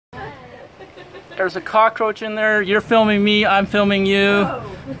There's a cockroach in there. You're filming me, I'm filming you.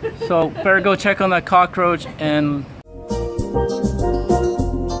 So better go check on that cockroach. And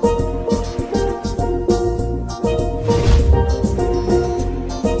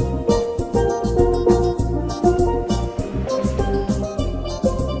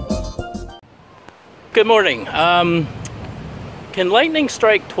good morning. Can lightning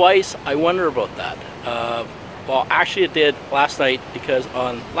strike twice? I wonder about that. Well, actually it did last night, because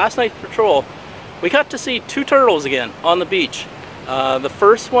on last night's patrol we got to see two turtles again on the beach. The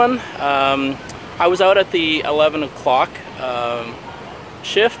first one, I was out at the 11 o'clock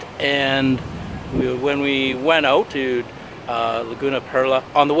shift, and when we went out to Laguna Perla,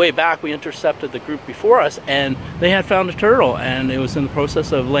 on the way back we intercepted the group before us, and they had found a turtle, and it was in the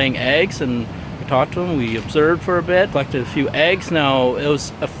process of laying eggs. And we talked to them, we observed for a bit, collected a few eggs. Now it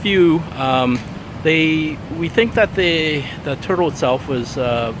was a few. We think that the turtle itself was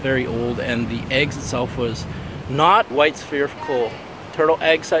very old, and the eggs itself was not white spherical turtle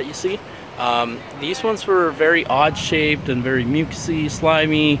eggs that you see. These ones were very odd shaped and very mucousy,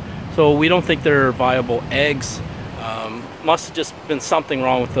 slimy, so we don't think they're viable eggs. Must have just been something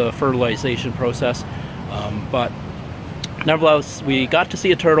wrong with the fertilization process. But nevertheless, we got to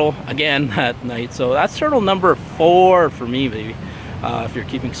see a turtle again that night. So that's turtle number 4 for me, baby. If you're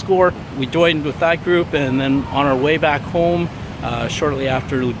keeping score. We joined with that group, and then on our way back home, shortly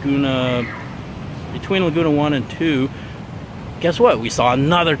after between Laguna 1 and 2, guess what? We saw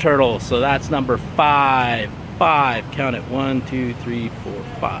another turtle. So that's number 5. Count it. 1, 2, 3, 4,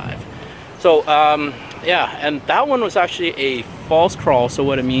 5. So yeah, and that one was actually a false crawl. So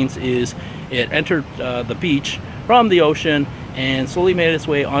what it means is it entered the beach from the ocean and slowly made its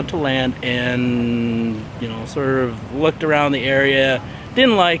way onto land, and sort of looked around the area,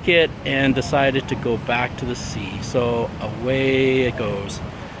 didn't like it, and decided to go back to the sea. So away it goes.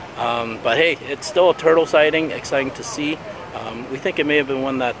 But hey, it's still a turtle sighting, exciting to see. We think it may have been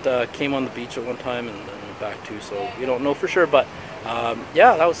one that came on the beach at one time and then went back too, so we don't know for sure. But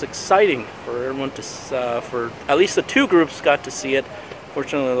yeah, that was exciting for everyone to, for at least the 2 groups got to see it.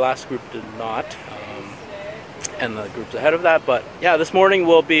 Fortunately, the last group did not. And the groups ahead of that. But yeah, this morning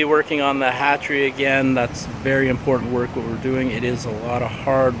we'll be working on the hatchery again. That's very important work what we're doing. It is a lot of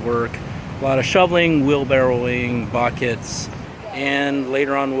hard work, a lot of shoveling, wheelbarrowing, buckets, and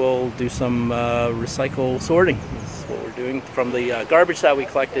later on we'll do some recycle sorting. That's what we're doing from the garbage that we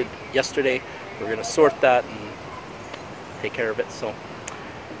collected yesterday. We're going to sort that and take care of it. So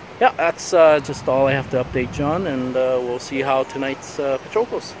yeah, that's just all I have to update John, and we'll see how tonight's patrol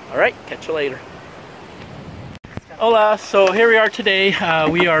goes. All right, catch you later. Hola, so here we are today.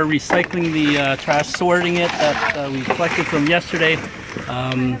 We are recycling the trash, sorting it that we collected from yesterday.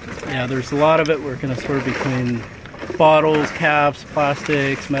 Yeah, there's a lot of it. We're going to sort between bottles, caps,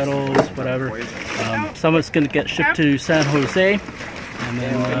 plastics, metals, whatever. Some of it's going to get shipped to San Jose, and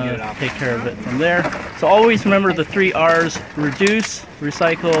then take care of it from there. So always remember the 3 R's: reduce,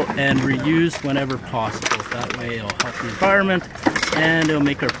 recycle, and reuse whenever possible. That way it'll help the environment, and it'll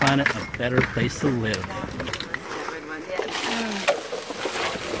make our planet a better place to live.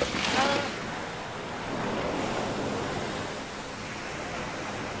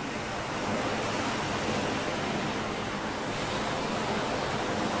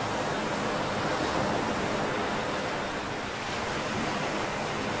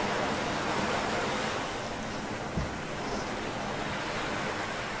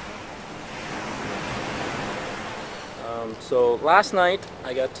 So last night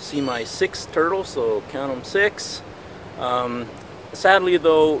I got to see my 6th turtle, so count them 6. Sadly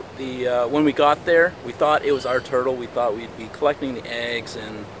though, when we got there, we thought it was our turtle. We thought we'd be collecting the eggs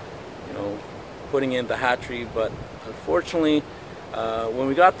and putting in the hatchery, but unfortunately when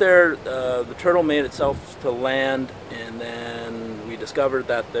we got there, the turtle made itself to land, and then we discovered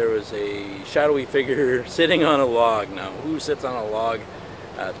that there was a shadowy figure sitting on a log. Now, who sits on a log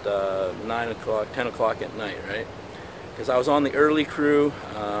at 9 o'clock, 10 o'clock at night, right? Because I was on the early crew,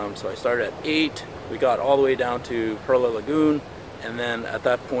 so I started at 8. We got all the way down to Perla Lagoon, and then at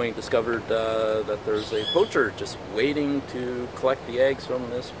that point discovered that there's a poacher just waiting to collect the eggs from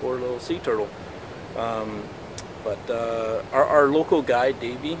this poor little sea turtle. But our local guide,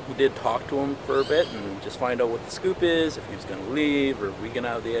 Davey, he did talk to him for a bit and just find out what the scoop is, if he was going to leave or if we can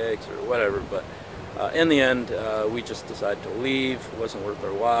have the eggs or whatever. But in the end, we just decided to leave. It wasn't worth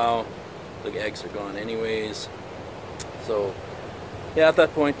our while. The eggs are gone anyways. So yeah, at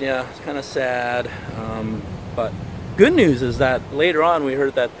that point, yeah, it's kind of sad. But good news is that later on we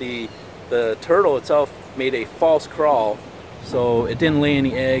heard that the turtle itself made a false crawl. So it didn't lay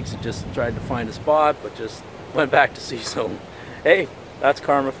any eggs, it just tried to find a spot, but just went back to sea. So hey, that's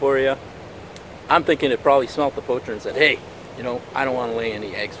karma for you. I'm thinking it probably smelt the poacher and said, hey, you know, I don't want to lay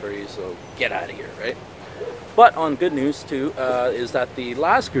any eggs for you, so get out of here, right? But on good news too, is that the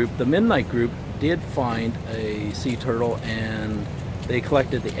last group, the midnight group, did find a sea turtle and they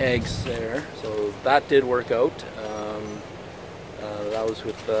collected the eggs there. So that did work out. That was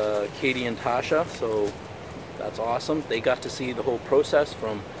with Katie and Tasha, so that's awesome. They got to see the whole process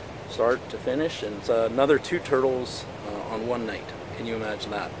from start to finish, and it's another 2 turtles on one night. Can you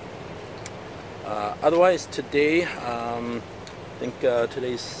imagine that? Otherwise today, I think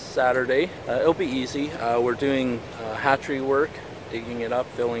today's Saturday. It'll be easy. We're doing hatchery work, digging it up,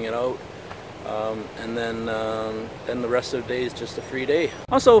 filling it out, and then the rest of the day is just a free day.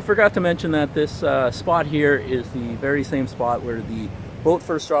 Also, forgot to mention that this spot here is the very same spot where the boat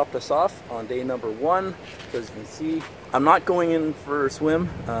first dropped us off on day number 1. As you can see, I'm not going in for a swim.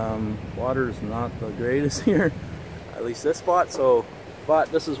 Water is not the greatest here, at least this spot. So,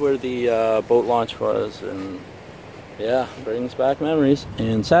 but this is where the boat launch was, and yeah, brings back memories.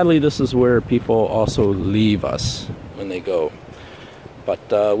 And sadly, this is where people also leave us when they go.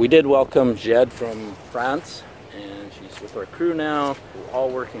 But we did welcome Jed from France, and she's with our crew now. We're all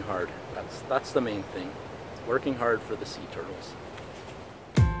working hard. That's the main thing. Working hard for the sea turtles.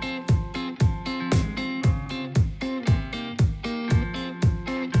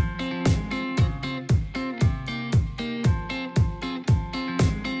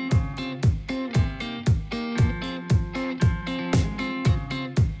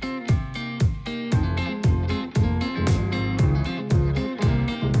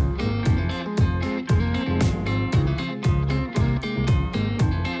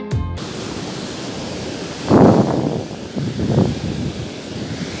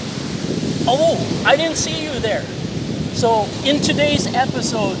 Oh, I didn't see you there. So in today's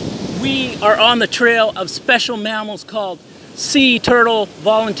episode, we are on the trail of special mammals called sea turtle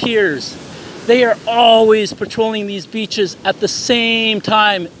volunteers. They are always patrolling these beaches at the same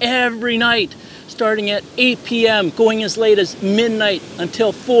time every night, starting at 8 p.m., going as late as midnight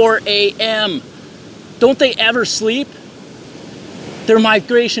until 4 a.m. Don't they ever sleep? Their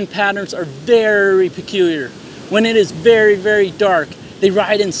migration patterns are very peculiar. When it is very, very dark, they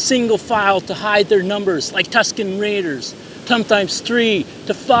ride in single file to hide their numbers, like Tuscan Raiders, sometimes 3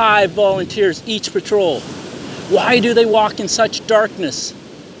 to 5 volunteers each patrol. Why do they walk in such darkness?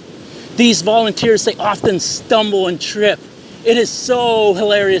 These volunteers, they often stumble and trip. It is so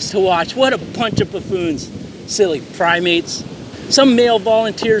hilarious to watch. What a bunch of buffoons, silly primates. Some male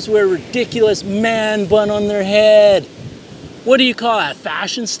volunteers wear a ridiculous man bun on their head. What do you call that,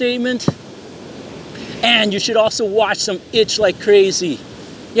 fashion statement? And you should also watch them itch like crazy.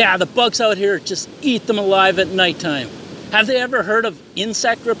 Yeah, the bugs out here just eat them alive at nighttime. Have they ever heard of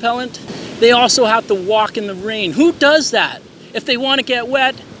insect repellent? They also have to walk in the rain. Who does that? If they want to get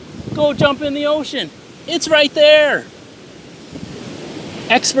wet, go jump in the ocean. It's right there.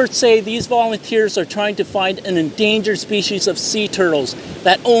 Experts say these volunteers are trying to find an endangered species of sea turtles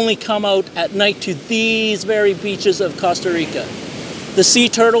that only come out at night to these very beaches of Costa Rica. The sea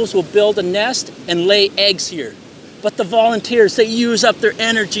turtles will build a nest and lay eggs here. But the volunteers, they use up their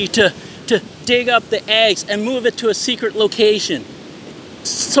energy to dig up the eggs and move it to a secret location.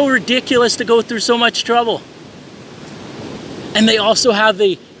 So ridiculous to go through so much trouble. And they also have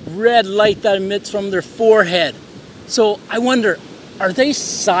the red light that emits from their forehead. So I wonder, are they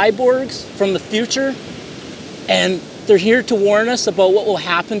cyborgs from the future? And they're here to warn us about what will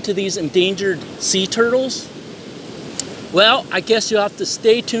happen to these endangered sea turtles? Well, I guess you'll have to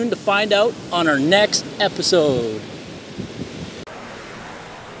stay tuned to find out on our next episode.